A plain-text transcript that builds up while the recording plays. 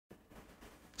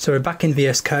So we're back in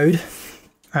VS Code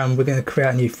and we're going to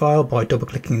create a new file by double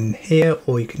clicking here,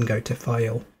 or you can go to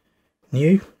File,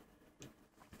 New,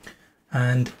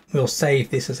 and we'll save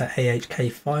this as an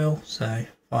AutoHotKey file. So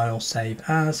File, Save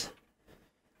As,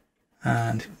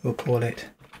 and we'll call it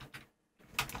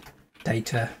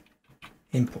Data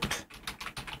Input.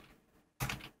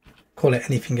 Call it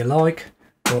anything you like,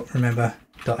 but remember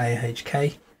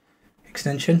 .AutoHotKey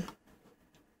extension.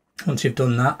 Once you've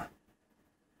done that,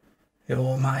 it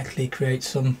automatically creates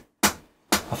some,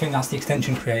 I think that's the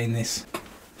extension creating this,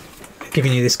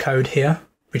 giving you this code here,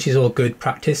 which is all good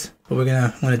practice, but I'm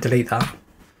going to delete that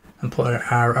and put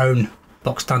our own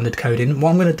box standard code in.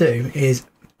 What I'm going to do is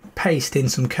paste in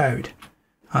some code,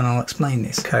 and I'll explain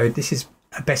this code. This is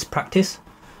a best practice.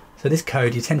 So this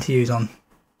code you tend to use on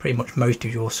pretty much most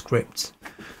of your scripts.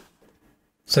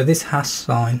 So this hash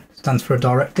sign stands for a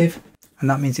directive, and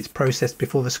that means it's processed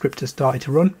before the script has started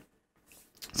to run.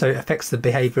 So it affects the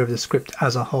behavior of the script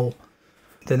as a whole.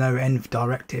 The no-env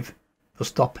directive will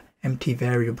stop empty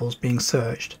variables being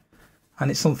searched, and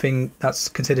it's something that's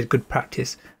considered good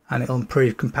practice, and it'll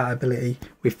improve compatibility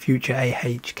with future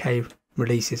AutoHotKey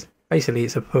releases. Basically,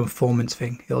 it's a performance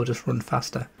thing. It'll just run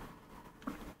faster.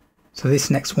 So this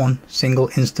next one,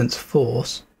 single instance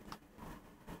force,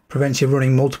 prevents you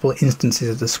running multiple instances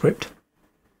of the script.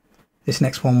 This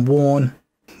next one, warn,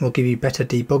 will give you better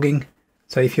debugging.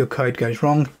 So if your code goes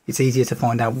wrong, it's easier to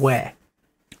find out where.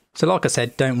 So like I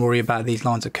said, don't worry about these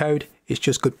lines of code. It's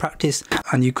just good practice,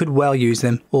 and you could well use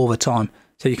them all the time.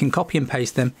 So you can copy and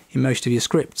paste them in most of your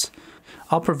scripts.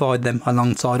 I'll provide them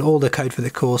alongside all the code for the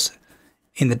course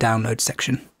in the download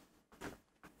section.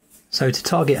 So to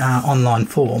target our online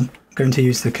form, I'm going to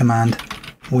use the command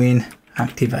win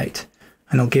activate,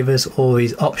 and it'll give us all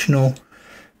these optional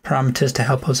parameters to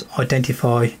help us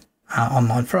identify our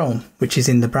online form, which is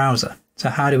in the browser. So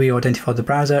how do we identify the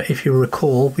browser? If you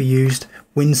recall, we used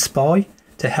WinSpy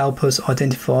to help us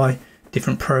identify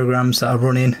different programs that are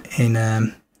running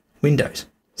in Windows.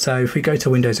 So if we go to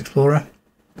Windows Explorer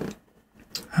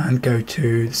and go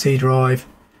to the C drive,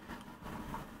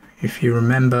 if you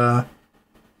remember,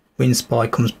 WinSpy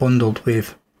comes bundled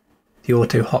with the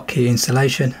AutoHotKey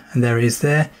installation, and there it is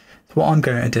there. So what I'm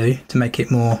going to do to make it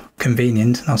more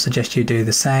convenient, and I'll suggest you do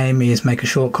the same, is make a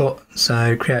shortcut.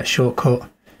 So create a shortcut.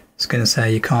 It's going to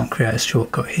say you can't create a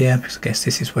shortcut here because I guess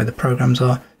this is where the programs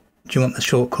are. Do you want the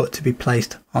shortcut to be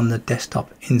placed on the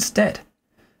desktop instead?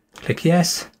 Click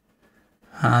yes,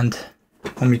 and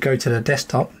when we go to the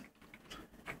desktop,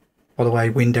 by the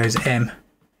way, Windows M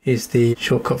is the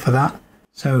shortcut for that.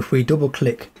 So if we double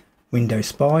click Windows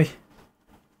Spy,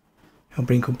 it'll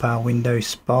bring up our Windows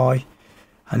Spy,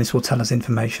 and this will tell us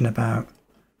information about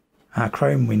our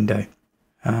Chrome window,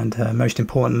 and most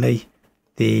importantly,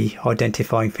 the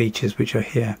identifying features which are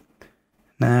here.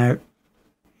 Now,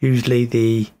 usually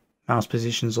the mouse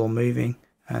position's all moving,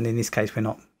 and in this case we're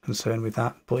not concerned with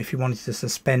that, but if you wanted to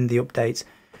suspend the updates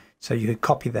so you could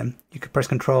copy them, you could press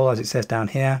Control, as it says down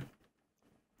here,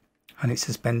 and it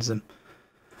suspends them.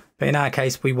 But in our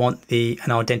case, we want an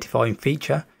identifying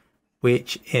feature,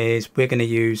 which is we're going to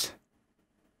use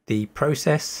the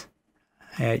process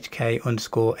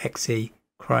AutoHotKey_XE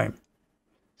Chrome.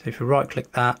 So if we right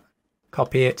click that,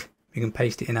 copy it, we can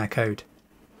paste it in our code.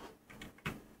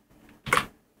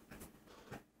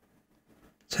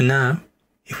 So now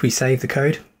if we save the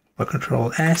code by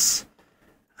Control S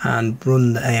and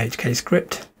run the AutoHotKey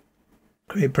script,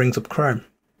 it brings up Chrome.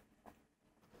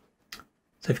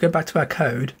 So if we go back to our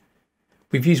code,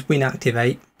 we've used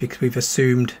WinActivate because we've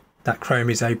assumed that Chrome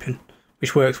is open,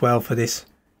 which works well for this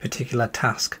particular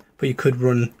task, but you could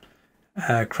run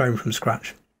Chrome from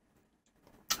scratch.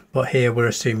 But here we're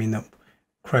assuming that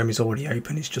Chrome is already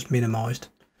open, it's just minimized,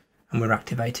 and we're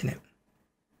activating it.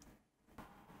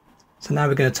 So now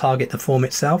we're going to target the form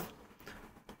itself.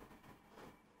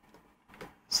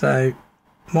 So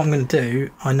what I'm going to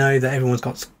do, I know that everyone's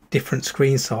got different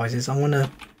screen sizes. I'm going to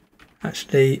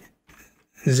actually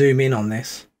zoom in on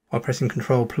this by pressing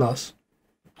Control plus.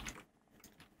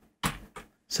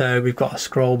 So we've got a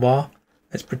scroll bar.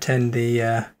 Let's pretend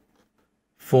the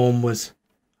form was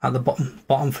at the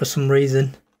bottom for some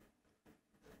reason,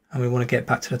 and we want to get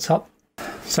back to the top.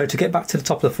 So to get back to the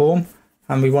top of the form,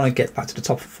 and we want to get back to the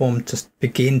top of the form to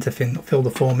begin to fill the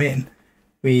form in,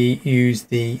 we use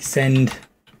the send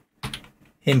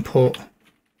input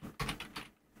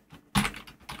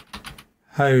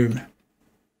home.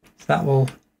 So that will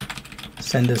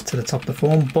send us to the top of the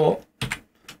form, but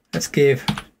let's give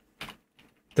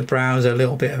the browser a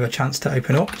little bit of a chance to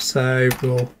open up. So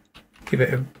we'll give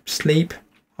it a sleep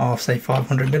of say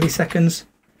 500 milliseconds.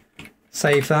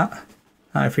 Save that.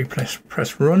 Now if we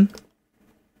press run,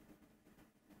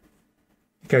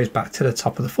 goes back to the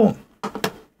top of the form.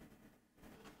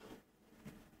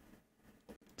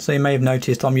 So you may have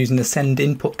noticed I'm using the send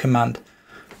input command,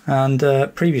 and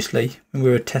previously when we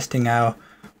were testing our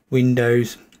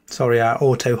AutoHotKey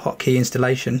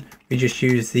installation, we just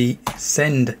used the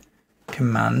send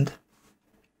command,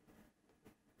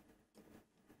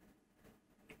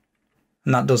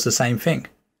 and that does the same thing.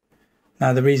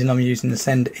 Now the reason I'm using the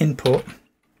send input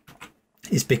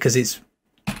is because it's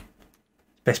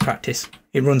best practice.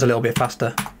 It runs a little bit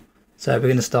faster. So we're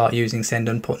going to start using send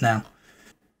input now.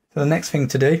 So the next thing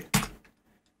to do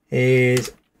is,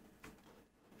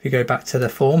 if you go back to the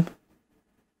form,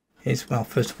 is, well,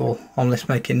 first of all, let's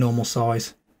make it normal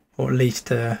size, or at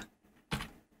least let's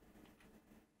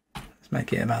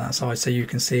make it about that size so you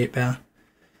can see it better.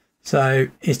 So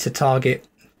is to target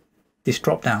this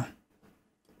drop down.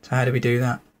 So how do we do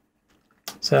that?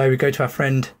 So we go to our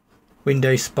friend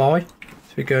Windows Spy.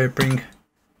 So we go bring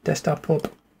desktop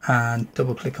up and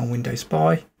double click on Windows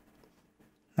Spy.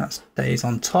 That stays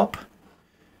on top.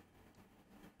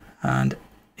 And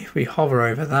if we hover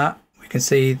over that, we can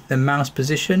see the mouse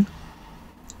position.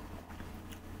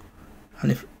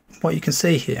 And what you can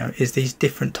see here is these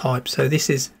different types. So this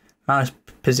is mouse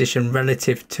position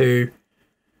relative to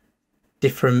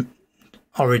different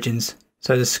origins.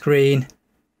 So the screen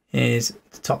is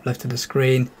the top left of the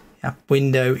screen. Our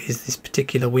window is this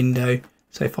particular window.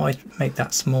 So if I make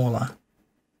that smaller,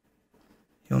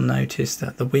 you'll notice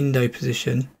that the window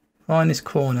position right in this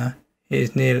corner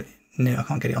is near, I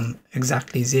can't get it on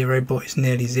exactly 0, but it's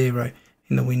nearly 0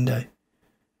 in the window.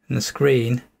 And the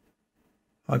screen,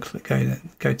 if I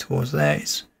go towards there,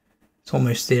 it's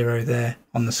almost 0 there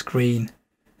on the screen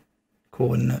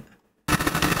coordinate.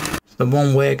 So the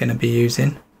one we're going to be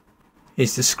using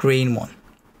is the screen one.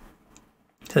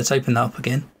 So let's open that up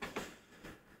again.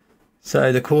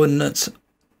 So the coordinates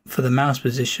for the mouse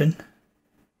position,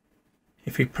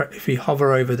 if we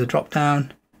hover over the drop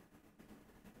down,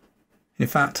 in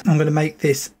fact I'm going to make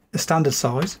this the standard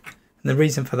size, and the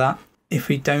reason for that, if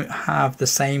we don't have the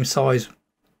same size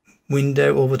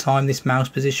window all the time, this mouse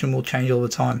position will change all the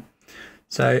time.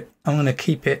 So I'm going to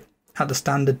keep it at the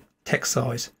standard text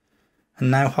size,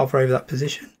 and now hover over that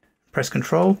position, press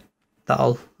Control,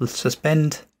 that'll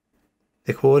suspend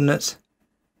the coordinates,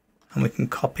 and we can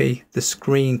copy the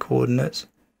screen coordinates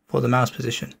for the mouse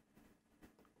position.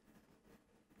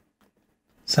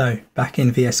 So back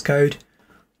in VS Code,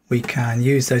 we can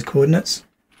use those coordinates,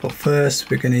 but first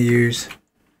we're going to use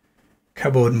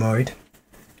cohort mode,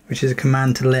 which is a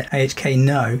command to let AHK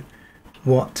know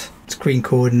what screen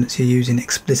coordinates you're using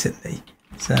explicitly.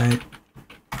 So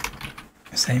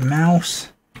say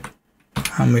mouse,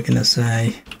 and we're going to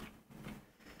say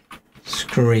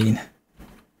screen,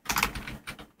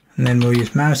 and then we'll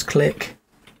use mouse click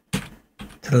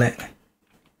to let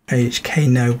AHK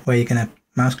know where you're going to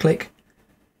mouse click.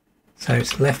 So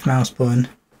it's left mouse button,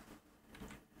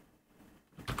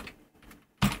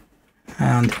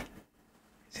 and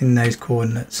it's in those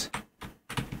coordinates.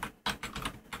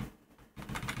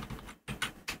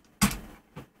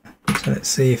 So let's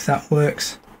see if that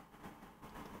works.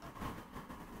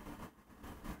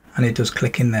 And it does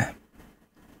click in there.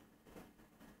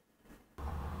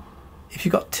 If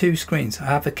you've got two screens, I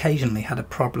have occasionally had a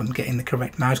problem getting the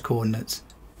correct mouse coordinates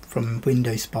from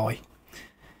Windows Spy.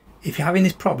 If you're having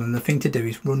this problem, the thing to do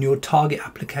is run your target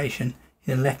application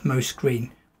in the leftmost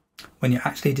screen when you're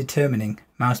actually determining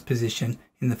mouse position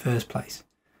in the first place,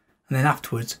 and then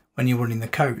afterwards when you're running the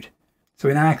code. So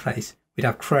in our case, we'd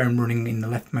have Chrome running in the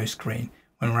leftmost screen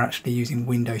when we're actually using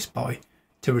Windows Spy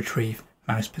to retrieve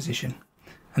mouse position,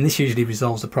 and this usually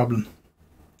resolves the problem.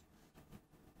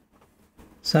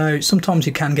 So sometimes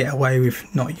you can get away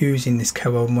with not using this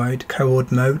cohort mode,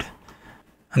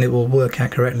 and it will work out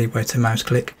correctly where to mouse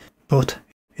click, but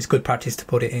it's good practice to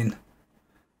put it in.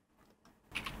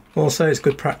 Also, it's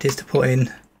good practice to put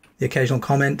in the occasional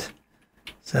comment.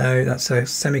 So that's a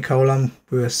semicolon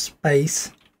with a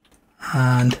space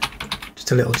and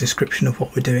just a little description of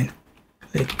what we're doing.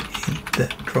 Click in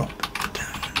the drop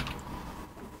down.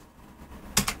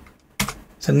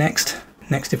 So next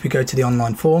if we go to the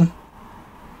online form,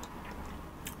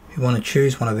 we want to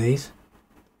choose one of these.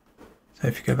 So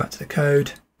if you go back to the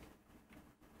code,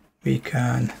 we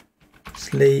can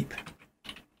sleep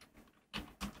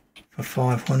for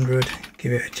 500,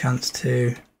 give it a chance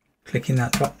to click in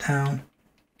that drop down,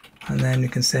 and then we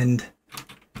can send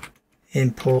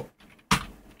input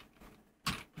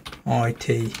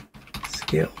IT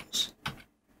skills.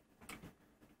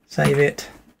 Save it,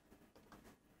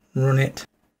 run it,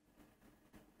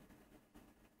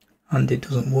 and it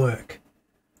doesn't work.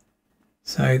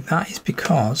 So that is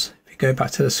because if you go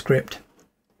back to the script,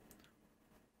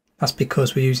 That's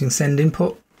because we're using send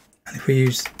input, and if we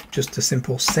use just a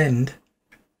simple send,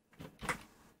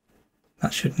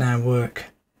 that should now work.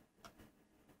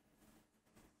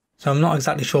 So I'm not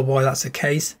exactly sure why that's the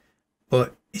case,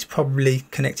 but it's probably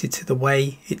connected to the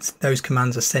way those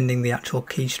commands are sending the actual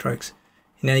keystrokes.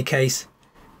 In any case,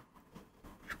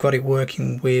 we've got it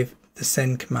working with the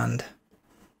send command.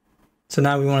 So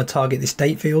now we want to target this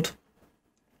date field.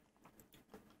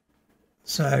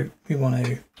 So we want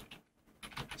to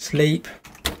sleep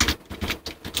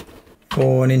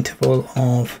for an interval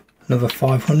of another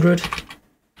 500,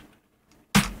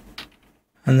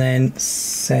 and then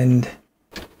send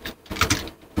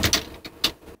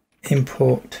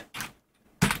import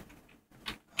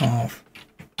of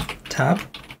tab,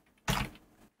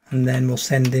 and then we'll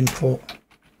send import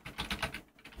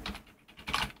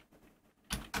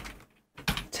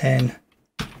 10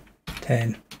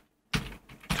 10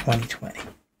 2020,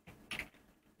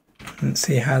 and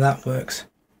see how that works.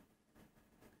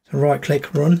 So right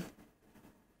click, run,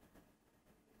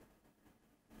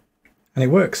 and it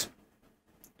works.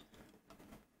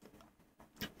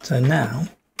 So now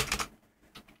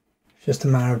it's just a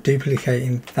matter of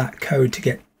duplicating that code to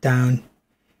get down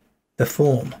the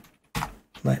form.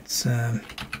 Let's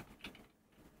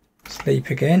sleep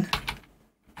again,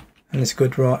 and it's a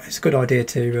good idea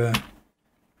to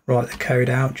write the code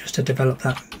out just to develop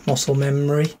that muscle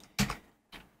memory.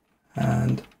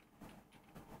 And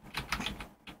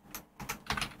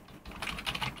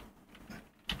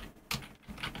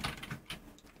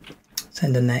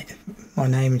send my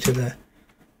name into the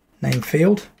name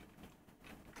field.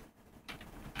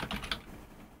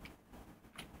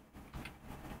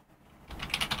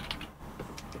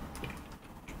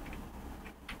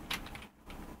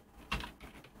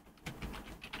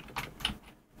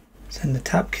 Send the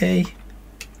tab key.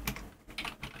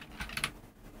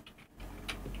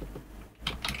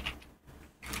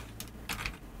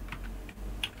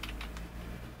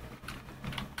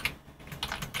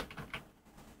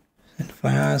 Send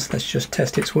fires. Let's just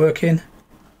test it's working.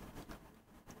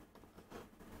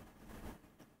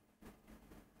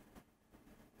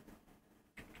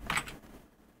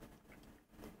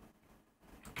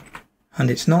 And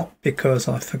it's not because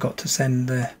I forgot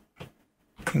to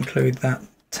include that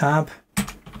tab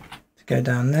to go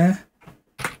down there.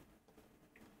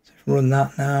 So run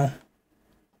that now.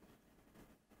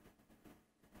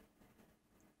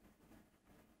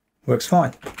 Works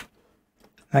fine.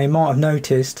 Now you might have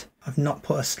noticed I've not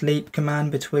put a sleep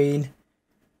command between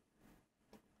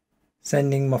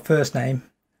sending my first name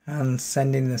and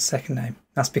sending the second name.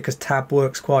 That's because tab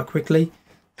works quite quickly,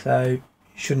 so you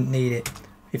shouldn't need it.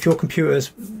 If your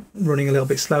computer's running a little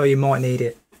bit slower, you might need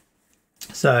it.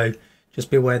 So just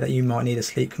be aware that you might need a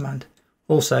sleep command.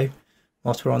 Also,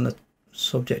 whilst we're on the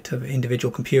subject of individual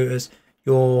computers,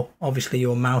 obviously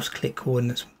your mouse click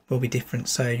coordinates will be different,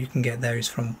 so you can get those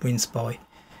from Windows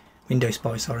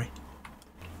Spy, sorry.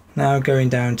 Now going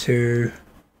down to,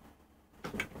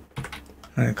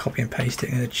 I'm going to copy and paste it,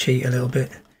 I'm going to cheat a little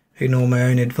bit, ignore my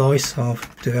own advice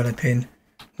of developing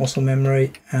muscle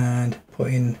memory, and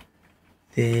put in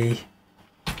the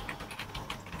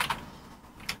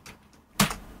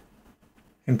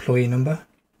employee number,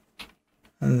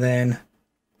 and then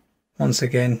once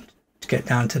again to get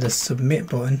down to the submit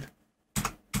button,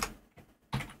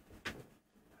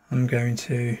 I'm going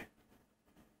to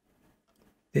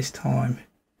this time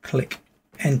click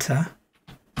enter,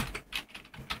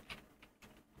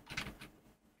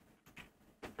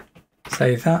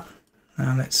 save that.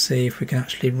 Now let's see if we can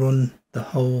actually run the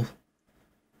whole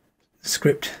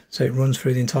script so it runs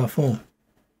through the entire form.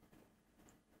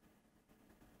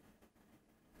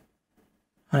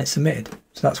 And it's submitted,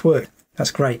 so that's worked.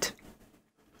 That's great.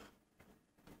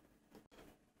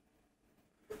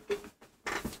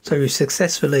 So we've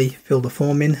successfully filled the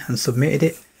form in and submitted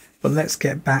it, but let's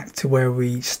get back to where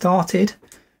we started,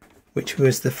 which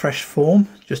was the fresh form,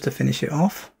 just to finish it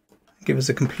off, give us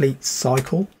a complete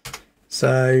cycle.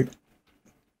 So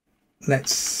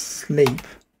let's sleep. In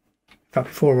fact,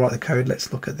 before I write the code,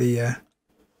 let's look at what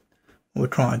we're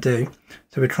trying to do.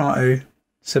 So we're trying to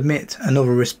submit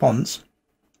another response.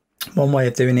 One way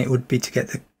of doing it would be to get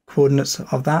the coordinates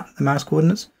of that, the mouse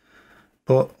coordinates.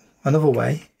 But another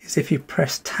way is if you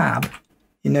press tab,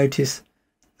 you notice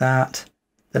that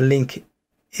the link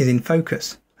is in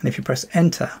focus. And if you press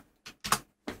enter,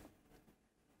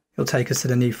 it'll take us to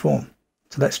the new form.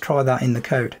 So let's try that in the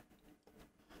code.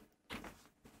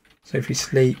 So if you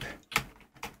sleep,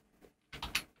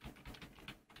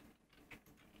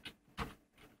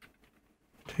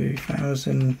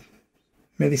 (2000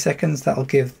 milliseconds, that'll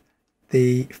give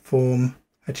the form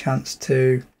a chance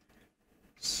to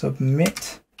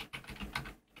submit.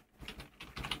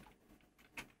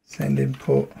 send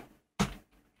input,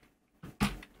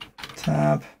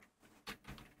 tab,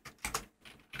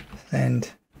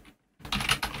 send,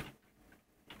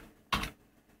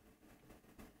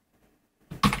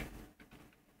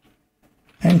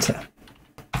 enter,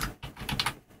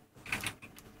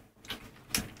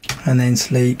 and then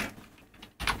sleep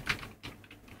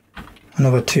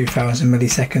another 2000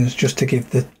 milliseconds just to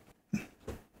give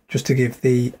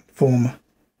the form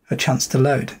a chance to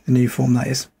load, the new form that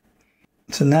is.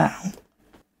 So now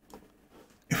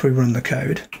if we run the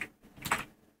code,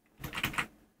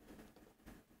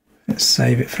 let's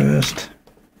save it first.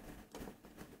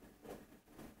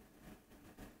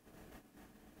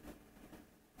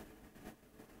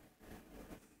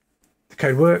 The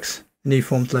code works, the new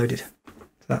form's loaded,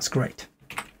 so that's great.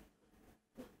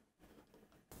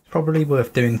 It's probably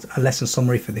worth doing a lesson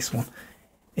summary for this one,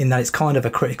 in that it's kind of a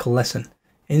critical lesson.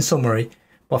 In summary,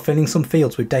 by filling some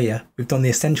fields with data, we've done the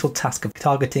essential task of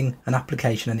targeting an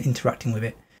application and interacting with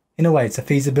it. In a way, it's a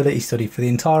feasibility study for the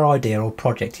entire idea or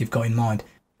project you've got in mind.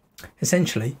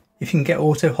 Essentially, if you can get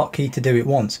AutoHotKey to do it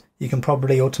once, you can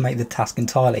probably automate the task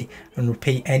entirely and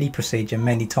repeat any procedure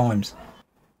many times.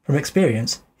 From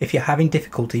experience, if you're having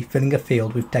difficulty filling a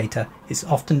field with data, it's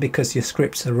often because your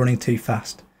scripts are running too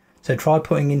fast. So try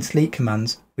putting in sleep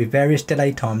commands with various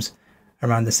delay times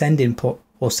around the send input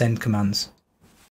or send commands.